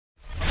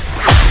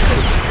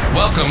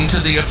Welcome to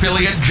the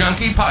Affiliate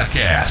Junkie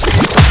Podcast,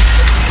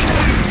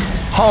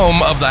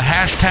 home of the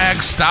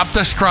hashtag Stop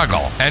the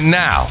Struggle. And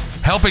now,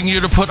 helping you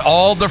to put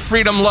all the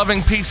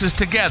freedom-loving pieces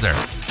together,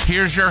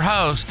 here's your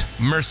host,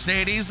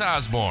 Mercedes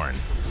Osborne.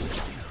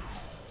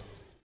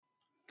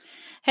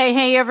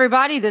 Hey,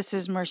 everybody. This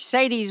is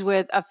Mercedes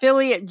with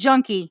Affiliate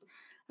Junkie.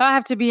 I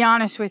have to be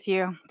honest with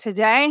you.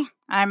 Today,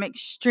 I'm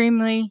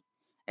extremely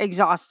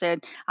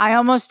exhausted. I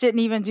almost didn't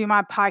even do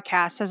my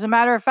podcast. As a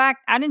matter of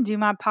fact, I didn't do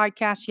my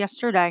podcast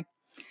yesterday.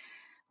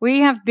 We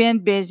have been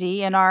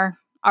busy in our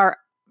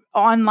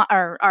online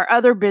our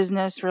other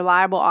business,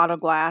 Reliable Auto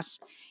Glass,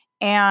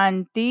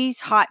 and these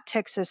hot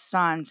Texas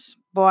suns.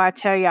 Boy, I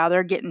tell you,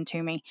 they're getting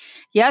to me.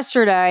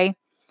 Yesterday,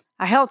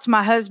 I helped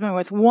my husband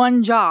with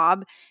one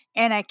job,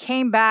 and I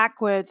came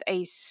back with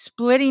a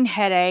splitting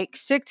headache,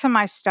 sick to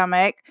my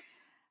stomach.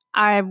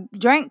 I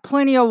drank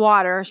plenty of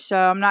water, so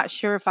I'm not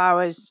sure if I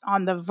was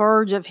on the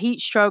verge of heat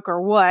stroke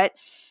or what.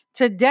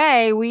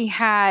 Today, we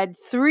had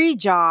 3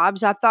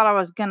 jobs. I thought I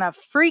was going to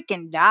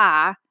freaking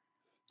die.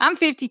 I'm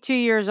 52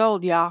 years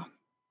old, y'all.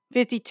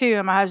 52,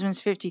 and my husband's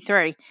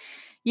 53.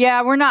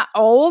 Yeah, we're not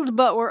old,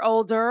 but we're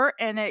older,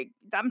 and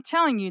I'm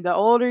telling you, the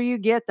older you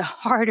get, the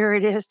harder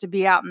it is to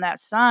be out in that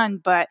sun.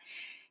 But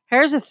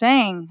here's the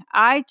thing.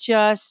 I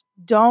just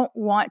don't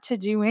want to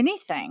do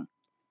anything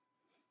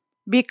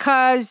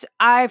because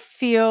I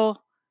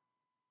feel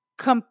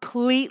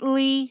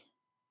completely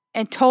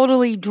and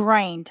totally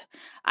drained.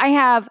 I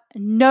have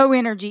no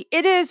energy.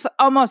 It is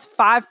almost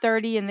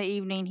 5:30 in the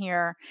evening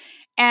here.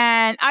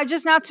 And I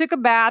just now took a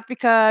bath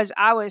because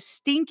I was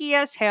stinky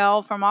as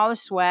hell from all the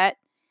sweat.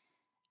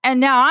 And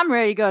now I'm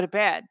ready to go to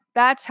bed.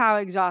 That's how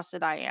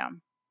exhausted I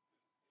am.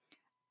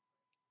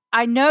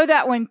 I know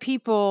that when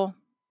people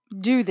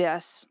do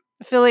this,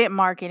 affiliate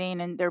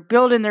marketing, and they're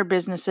building their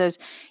businesses,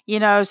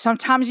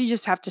 sometimes you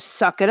just have to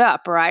suck it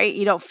up, right?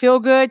 You don't feel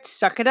good,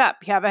 suck it up.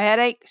 You have a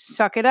headache,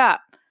 suck it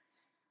up.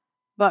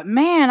 But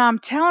man, I'm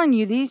telling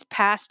you, these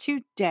past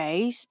 2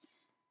 days,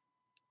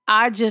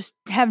 I just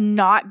have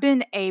not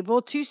been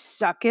able to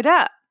suck it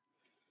up.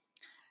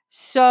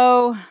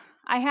 So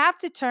I have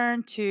to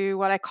turn to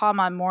what I call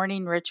my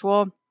morning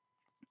ritual.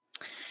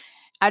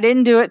 I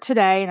didn't do it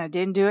today and I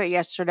didn't do it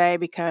yesterday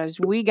because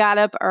we got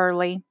up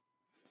early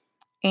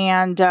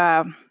and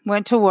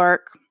went to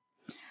work.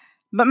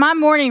 But my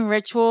morning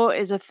ritual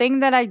is a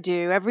thing that I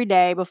do every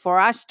day before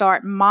I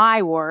start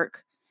my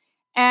work.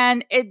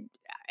 And it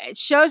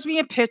shows me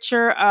a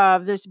picture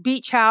of this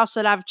beach house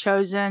that I've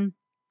chosen.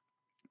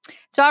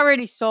 It's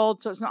already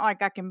sold, so it's not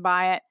like I can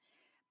buy it.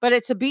 But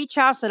it's a beach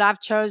house that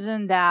I've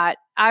chosen that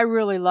I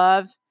really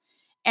love.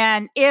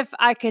 And if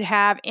I could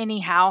have any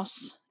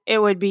house, it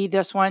would be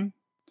this one.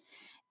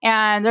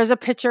 And there's a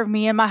picture of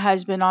me and my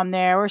husband on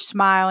there. We're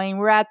smiling.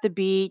 We're at the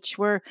beach.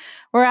 We're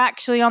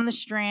actually on the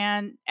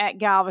strand at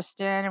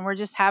Galveston, and we're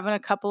just having a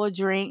couple of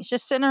drinks,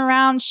 just sitting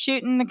around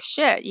shooting the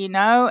shit,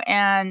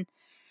 And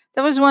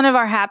that was one of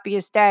our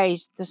happiest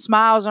days, the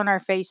smiles on our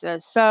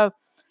faces. So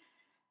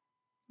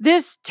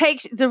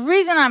the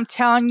reason I'm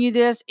telling you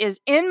this is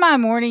in my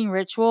morning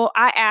ritual,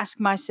 I ask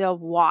myself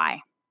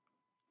why.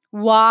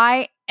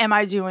 Why am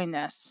I doing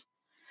this?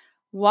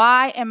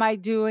 Why am I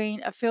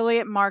doing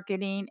affiliate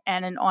marketing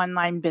and an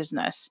online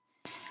business?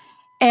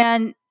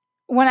 And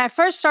when I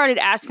first started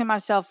asking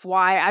myself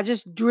why, I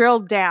just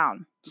drilled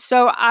down.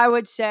 So I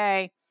would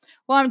say,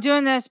 well, I'm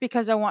doing this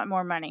because I want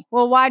more money.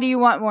 Well, why do you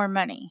want more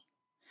money?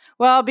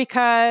 Well,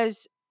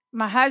 because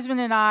my husband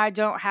and I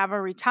don't have a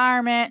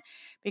retirement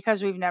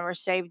because we've never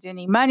saved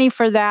any money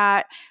for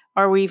that,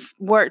 or we've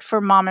worked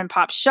for mom and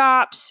pop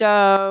shops.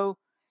 So,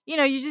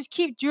 you just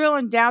keep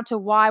drilling down to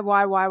why.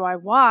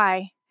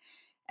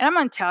 And I'm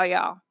going to tell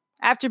y'all,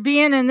 after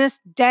being in this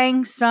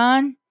dang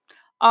sun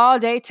all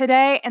day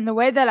today and the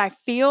way that I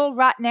feel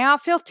right now, I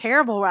feel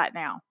terrible right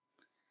now.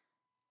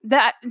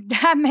 That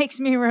makes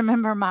me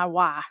remember my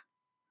why.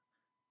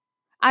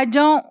 I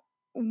don't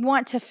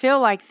want to feel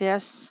like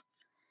this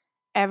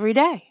every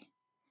day.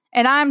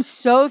 And I'm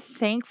so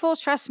thankful.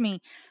 Trust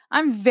me,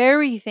 I'm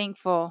very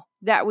thankful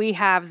that we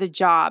have the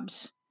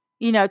jobs,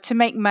 to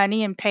make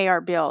money and pay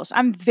our bills.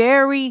 I'm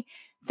very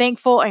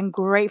thankful and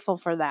grateful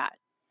for that.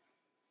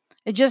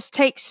 It just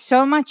takes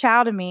so much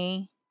out of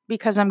me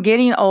because I'm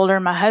getting older.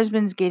 My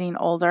husband's getting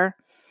older.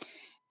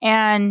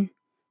 And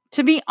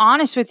to be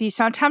honest with you,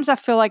 sometimes I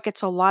feel like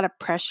it's a lot of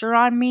pressure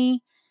on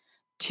me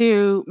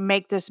to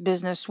make this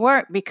business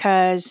work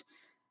because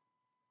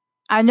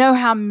I know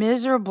how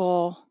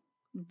miserable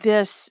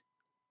this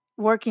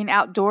working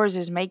outdoors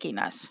is making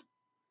us.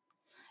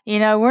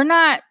 We're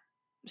not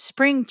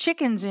spring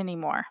chickens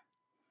anymore.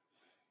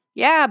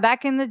 Yeah,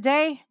 back in the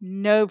day,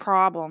 no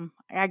problem.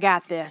 I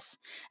got this.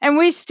 And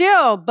we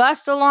still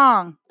bust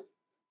along,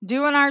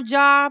 doing our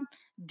job,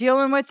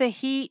 dealing with the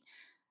heat.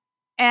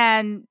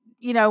 And,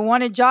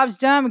 when a job's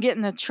done, we get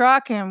in the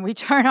truck and we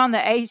turn on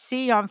the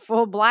AC on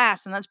full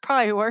blast. And that's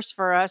probably worse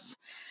for us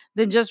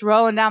than just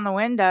rolling down the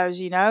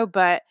windows,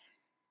 But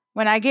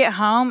when I get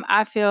home,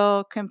 I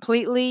feel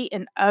completely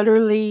and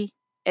utterly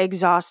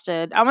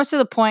exhausted. Almost to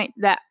the point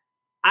that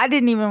I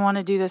didn't even want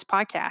to do this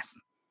podcast.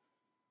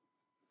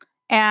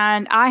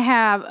 And I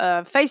have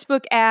a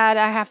Facebook ad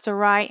I have to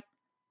write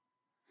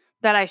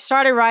that I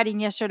started writing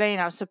yesterday,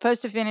 and I was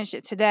supposed to finish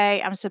it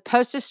today. I'm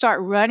supposed to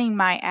start running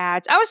my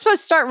ads. I was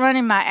supposed to start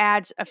running my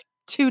ads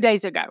 2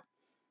 days ago.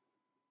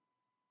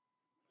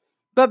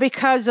 But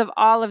because of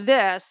all of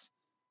this,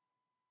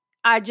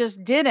 I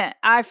just didn't.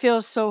 I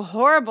feel so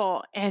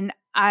horrible. And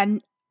I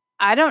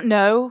don't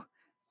know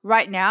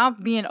right now,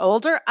 being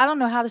older, I don't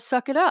know how to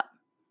suck it up.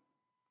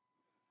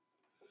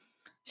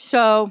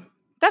 So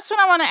that's what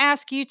I want to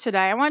ask you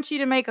today. I want you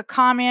to make a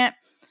comment.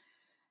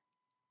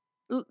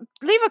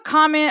 Leave a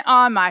comment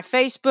on my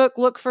Facebook.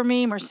 Look for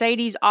me,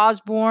 Mercedes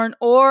Osborne,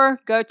 or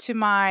go to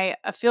my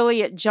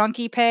Affiliate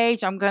Junkie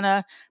page. I'm going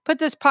to put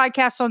this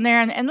podcast on there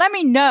and let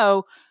me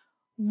know,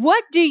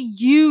 what do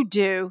you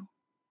do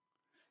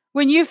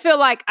when you feel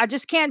like, I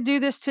just can't do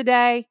this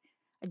today?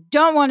 I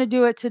don't want to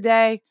do it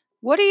today.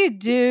 What do you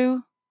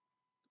do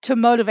to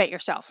motivate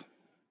yourself?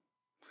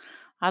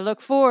 I look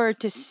forward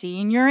to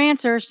seeing your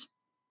answers.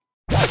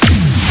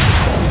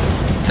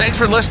 Thanks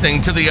for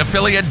listening to the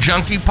Affiliate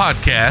Junkie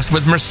Podcast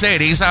with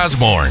Mercedes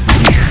Osborne.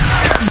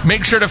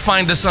 Make sure to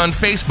find us on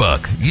Facebook,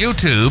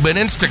 YouTube, and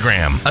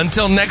Instagram.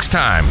 Until next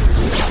time,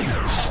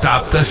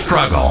 stop the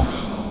struggle.